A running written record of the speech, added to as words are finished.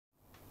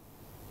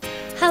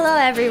Hello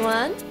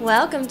everyone!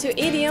 Welcome to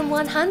Idiom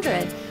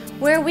 100,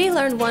 where we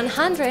learn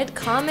 100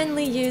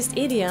 commonly used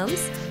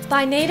idioms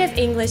by native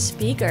English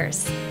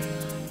speakers.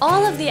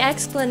 All of the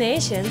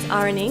explanations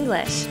are in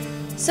English,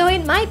 so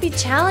it might be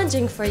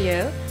challenging for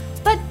you,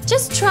 but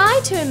just try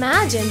to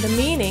imagine the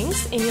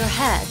meanings in your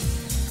head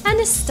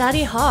and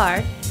study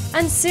hard,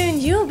 and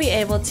soon you'll be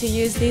able to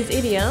use these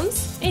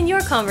idioms in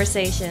your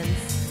conversations.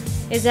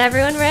 Is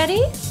everyone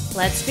ready?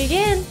 Let's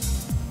begin!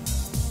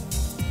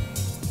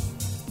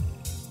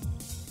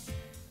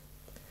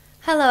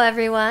 Hello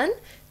everyone!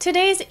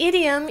 Today's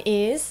idiom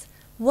is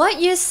what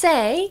you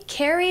say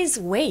carries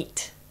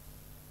weight.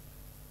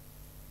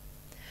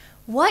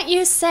 What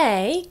you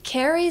say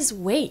carries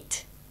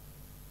weight.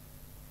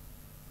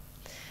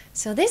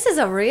 So this is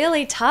a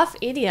really tough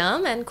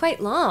idiom and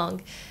quite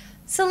long.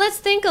 So let's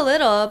think a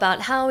little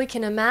about how we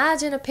can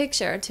imagine a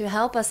picture to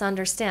help us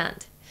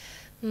understand.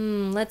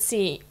 Let's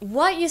see.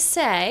 What you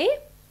say.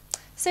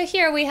 So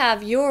here we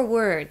have your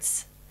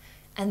words.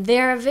 And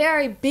they're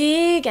very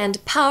big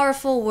and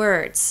powerful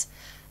words.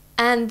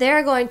 And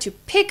they're going to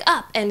pick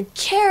up and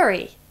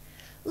carry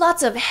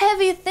lots of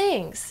heavy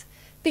things.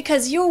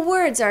 Because your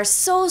words are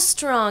so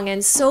strong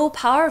and so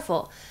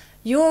powerful.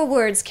 Your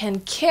words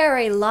can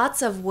carry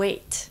lots of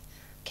weight.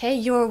 Okay,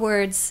 your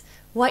words,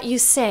 what you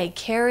say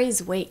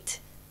carries weight.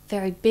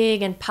 Very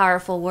big and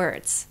powerful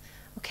words.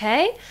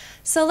 Okay,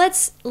 so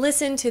let's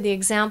listen to the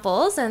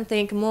examples and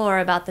think more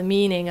about the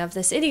meaning of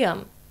this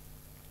idiom.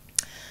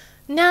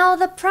 Now,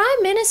 the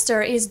Prime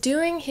Minister is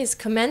doing his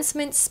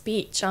commencement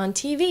speech on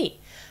TV,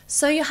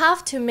 so you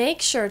have to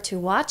make sure to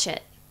watch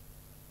it.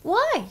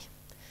 Why?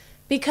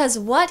 Because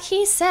what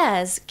he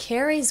says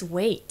carries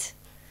weight.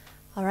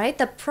 All right,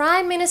 the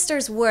Prime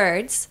Minister's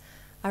words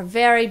are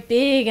very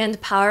big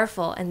and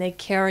powerful, and they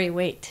carry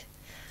weight.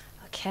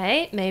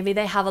 Okay, maybe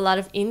they have a lot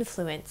of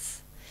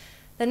influence.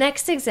 The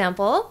next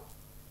example.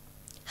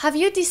 Have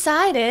you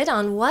decided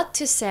on what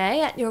to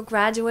say at your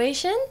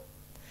graduation?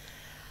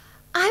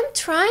 I'm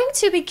trying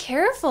to be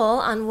careful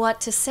on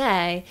what to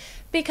say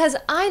because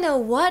I know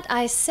what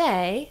I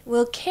say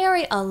will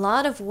carry a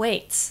lot of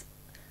weights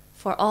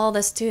for all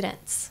the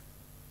students.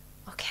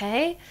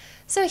 Okay,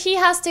 so he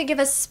has to give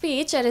a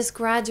speech at his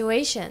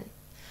graduation,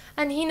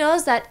 and he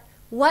knows that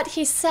what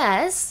he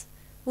says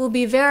will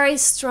be very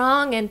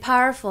strong and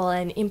powerful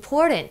and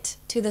important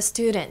to the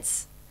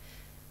students.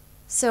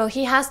 So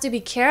he has to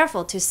be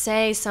careful to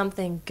say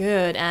something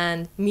good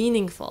and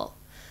meaningful.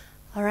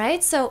 All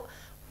right, so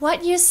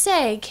what you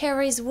say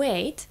carries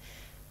weight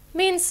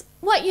means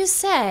what you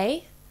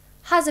say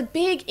has a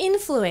big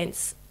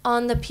influence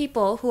on the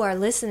people who are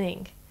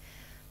listening.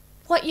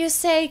 What you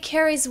say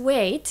carries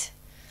weight.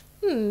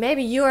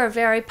 Maybe you are a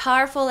very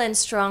powerful and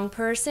strong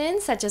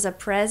person, such as a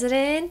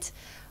president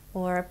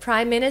or a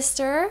prime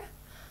minister,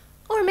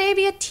 or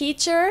maybe a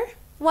teacher.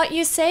 What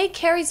you say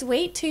carries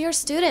weight to your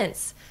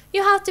students.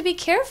 You have to be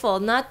careful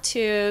not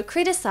to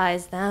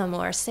criticize them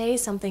or say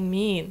something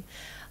mean.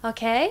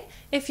 Okay?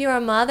 If you're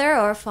a mother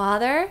or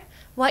father,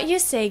 what you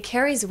say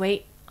carries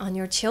weight on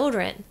your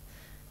children.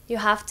 You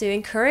have to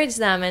encourage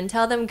them and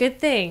tell them good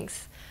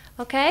things.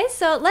 Okay?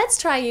 So let's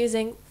try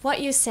using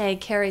what you say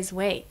carries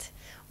weight,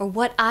 or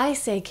what I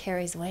say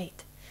carries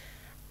weight.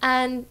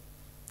 And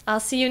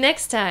I'll see you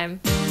next time.